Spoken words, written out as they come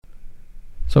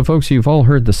So, folks, you've all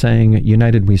heard the saying,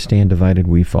 united we stand, divided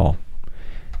we fall.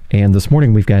 And this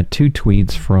morning we've got two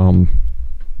tweets from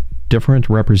different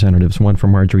representatives, one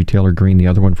from Marjorie Taylor Greene, the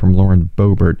other one from Lauren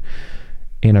Boebert.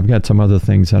 And I've got some other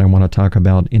things that I want to talk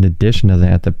about in addition to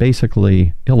that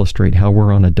basically illustrate how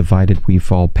we're on a divided we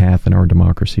fall path in our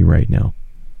democracy right now.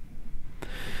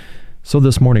 So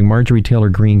this morning, Marjorie Taylor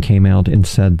Greene came out and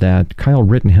said that Kyle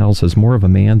Rittenhouse is more of a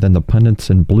man than the pundits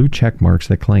and blue check marks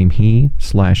that claim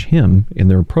he/him in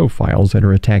their profiles that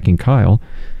are attacking Kyle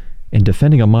and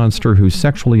defending a monster who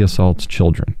sexually assaults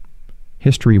children.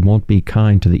 History won't be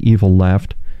kind to the evil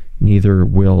left, neither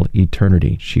will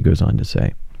eternity, she goes on to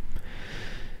say.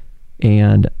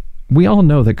 And we all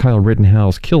know that Kyle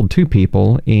Rittenhouse killed two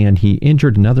people and he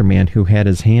injured another man who had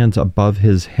his hands above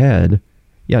his head.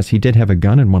 Yes, he did have a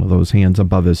gun in one of those hands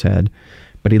above his head,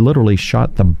 but he literally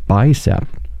shot the bicep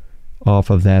off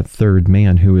of that third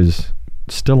man who is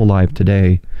still alive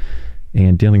today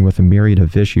and dealing with a myriad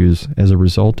of issues as a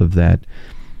result of that.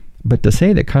 But to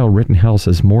say that Kyle Rittenhouse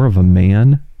is more of a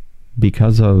man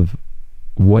because of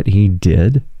what he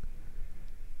did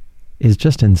is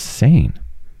just insane.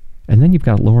 And then you've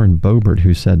got Lauren Boebert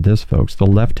who said this, folks: the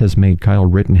left has made Kyle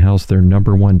Rittenhouse their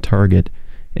number one target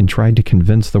and tried to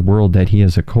convince the world that he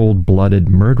is a cold-blooded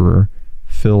murderer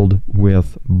filled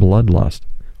with bloodlust.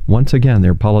 Once again,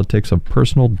 their politics of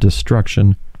personal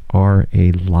destruction are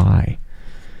a lie.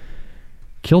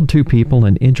 Killed two people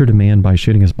and injured a man by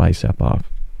shooting his bicep off.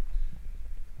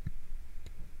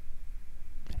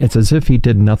 It's as if he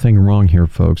did nothing wrong here,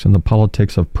 folks, and the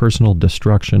politics of personal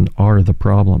destruction are the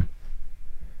problem.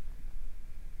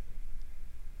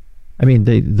 I mean,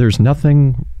 there's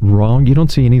nothing wrong. You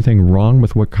don't see anything wrong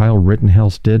with what Kyle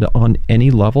Rittenhouse did on any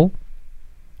level?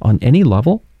 On any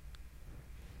level?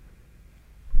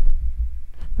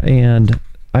 And,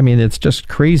 I mean, it's just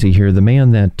crazy here. The man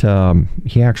that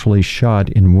he actually shot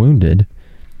and wounded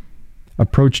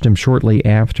approached him shortly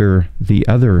after the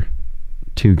other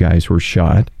two guys were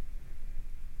shot.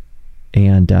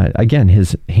 And, again,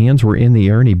 his hands were in the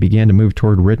air and he began to move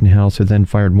toward Rittenhouse, who then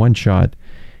fired one shot,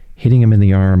 hitting him in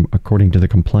the arm, according to the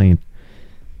complaint.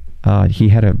 He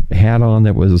had a hat on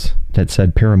that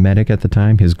said paramedic at the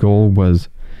time. His goal was,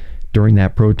 during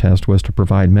that protest, was to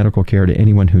provide medical care to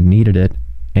anyone who needed it.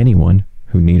 Anyone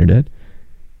who needed it.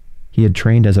 He had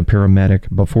trained as a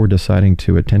paramedic before deciding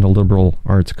to attend a liberal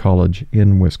arts college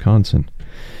in Wisconsin.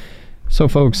 So,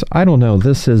 folks, I don't know.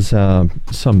 This is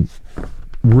some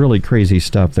really crazy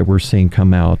stuff that we're seeing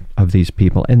come out of these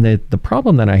people. And the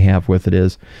problem that I have with it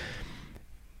is,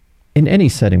 in any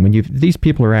setting, when these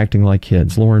people are acting like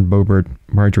kids, Lauren Boebert,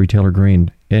 Marjorie Taylor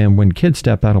Greene, and when kids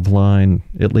step out of line,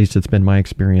 at least it's been my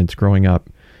experience growing up,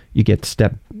 you get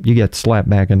slapped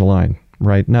back into line,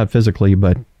 right? Not physically,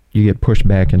 but you get pushed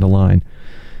back into line.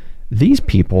 These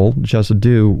people just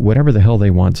do whatever the hell they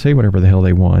want, say whatever the hell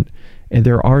they want, and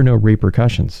there are no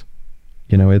repercussions.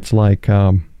 You know, it's like,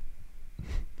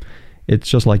 it's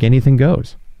just like anything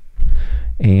goes.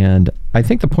 And I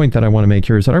think the point that I want to make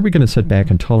here is that, are we going to sit back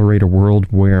and tolerate a world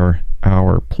where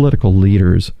our political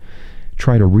leaders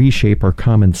try to reshape our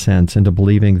common sense into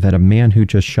believing that a man who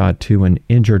just shot two and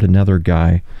injured another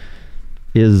guy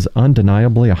is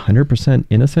undeniably 100%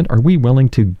 innocent? Are we willing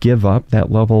to give up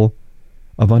that level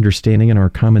of understanding in our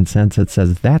common sense that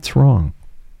says that's wrong?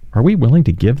 Are we willing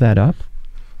to give that up?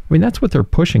 I mean, that's what they're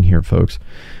pushing here, folks.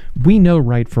 We know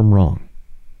right from wrong.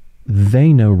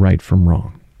 They know right from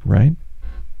wrong, right?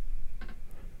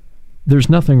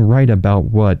 There's nothing right about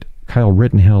what Kyle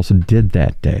Rittenhouse did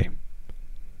that day.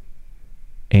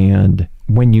 And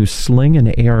when you sling an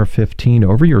AR-15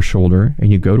 over your shoulder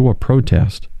and you go to a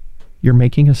protest, you're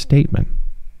making a statement.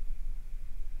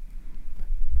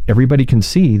 Everybody can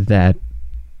see that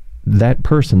that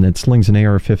person that slings an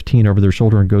AR-15 over their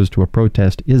shoulder and goes to a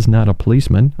protest is not a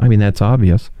policeman. I mean, that's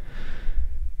obvious.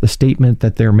 The statement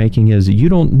that they're making is, you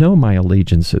don't know my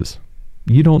allegiances.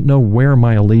 You don't know where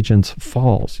my allegiance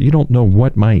falls. You don't know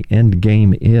what my end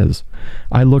game is.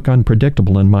 I look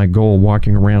unpredictable in my goal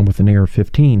walking around with an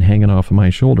AR-15 hanging off of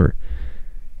my shoulder.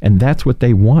 And that's what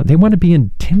they want. They want to be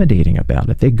intimidating about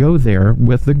it. They go there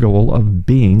with the goal of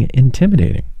being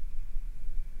intimidating.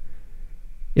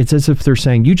 It's as if they're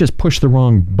saying, you just push the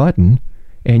wrong button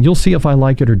and you'll see if I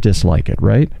like it or dislike it,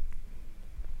 right?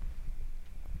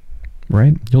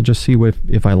 Right? You'll just see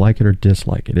if I like it or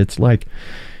dislike it. It's like,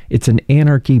 it's an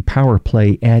anarchy power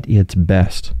play at its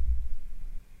best.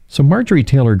 So Marjorie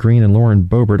Taylor Greene and Lauren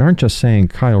Boebert aren't just saying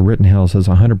Kyle Rittenhouse is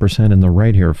 100% in the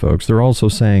right here, folks. They're also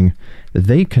saying that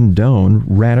they condone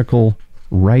radical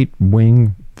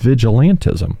right-wing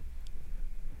vigilantism.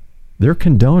 they're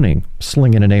condoning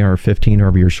slinging an AR-15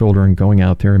 over your shoulder and going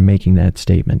out there and making that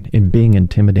statement and being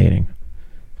intimidating.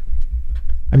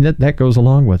 I mean, that goes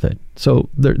along with it. So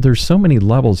there's so many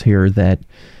levels here that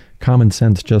common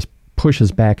sense just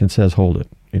pushes back and says, hold it.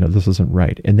 This isn't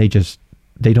right. And they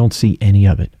don't see any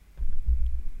of it.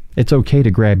 It's okay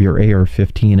to grab your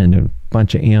AR-15 and a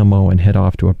bunch of ammo and head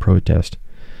off to a protest.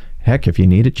 Heck, if you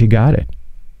need it, you got it.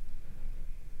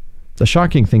 The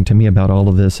shocking thing to me about all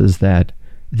of this is that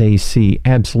they see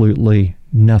absolutely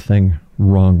nothing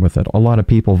wrong with it. A lot of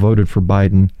people voted for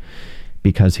Biden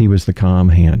because he was the calm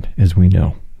hand, as we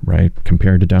know, right?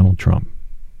 Compared to Donald Trump.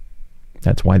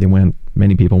 That's why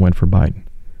many people went for Biden.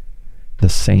 The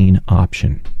sane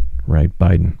option, right?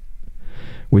 Biden.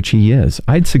 Which he is.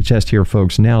 I'd suggest here,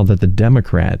 folks, now that the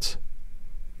Democrats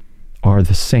are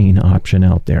the sane option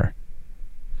out there.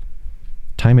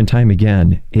 Time and time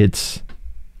again, it's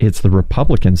the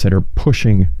Republicans that are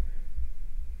pushing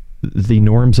the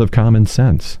norms of common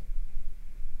sense.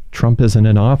 Trump isn't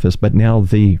in office, but now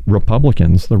the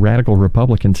Republicans, the radical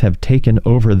Republicans, have taken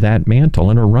over that mantle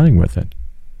and are running with it.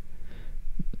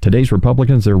 Today's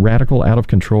Republicans are radical, out of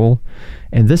control,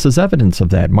 and this is evidence of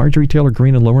that. Marjorie Taylor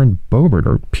Greene and Lauren Boebert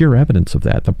are pure evidence of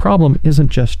that. The problem isn't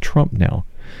just Trump now.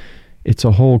 It's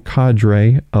a whole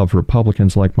cadre of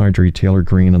Republicans like Marjorie Taylor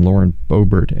Greene and Lauren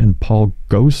Boebert and Paul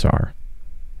Gosar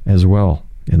as well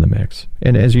in the mix.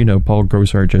 And as you know, Paul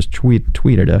Gosar just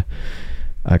tweeted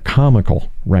a comical,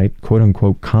 right,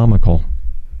 quote-unquote comical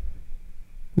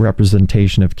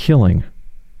representation of killing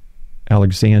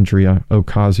Alexandria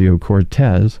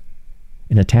Ocasio-Cortez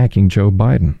in attacking Joe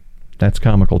Biden. That's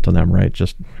comical to them, right?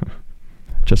 Just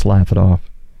laugh it off.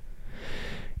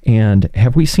 And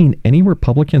have we seen any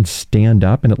Republicans stand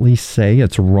up and at least say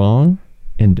it's wrong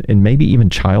and maybe even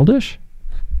childish?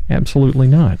 Absolutely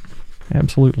not.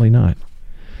 Absolutely not.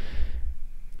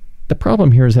 The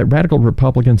problem here is that radical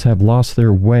Republicans have lost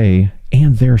their way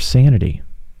and their sanity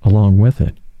along with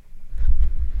it.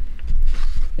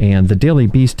 And the Daily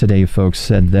Beast today, folks,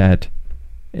 said that,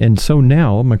 and so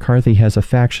now McCarthy has a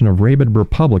faction of rabid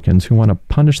Republicans who want to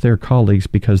punish their colleagues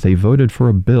because they voted for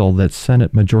a bill that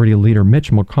Senate Majority Leader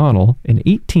Mitch McConnell and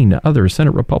 18 other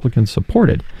Senate Republicans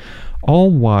supported,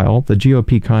 all while the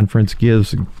GOP conference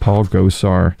gives Paul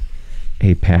Gosar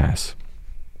a pass.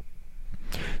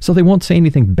 So they won't say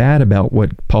anything bad about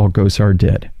what Paul Gosar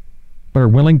did, but are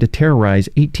willing to terrorize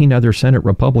 18 other Senate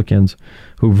Republicans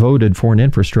who voted for an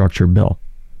infrastructure bill.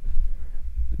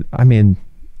 I mean,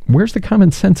 where's the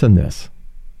common sense in this?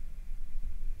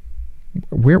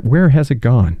 Where has it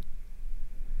gone?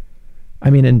 I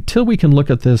mean, until we can look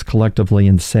at this collectively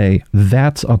and say,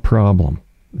 that's a problem.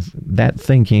 That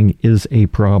thinking is a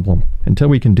problem. Until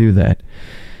we can do that,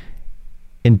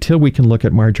 until we can look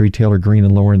at Marjorie Taylor Greene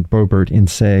and Lauren Boebert and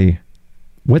say,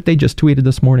 what they just tweeted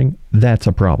this morning, that's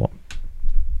a problem.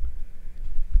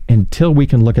 Until we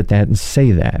can look at that and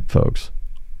say that, folks,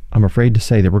 I'm afraid to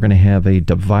say that we're going to have a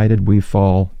divided we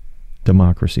fall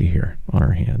democracy here on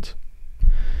our hands.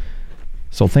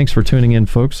 So thanks for tuning in,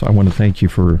 folks. I want to thank you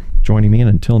for joining me, and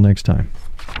until next time.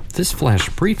 This flash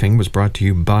briefing was brought to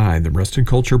you by the Rusted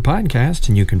Culture Podcast,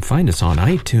 and you can find us on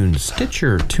iTunes,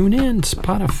 Stitcher, TuneIn,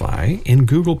 Spotify, and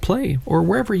Google Play, or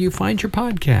wherever you find your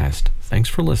podcast. Thanks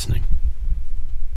for listening.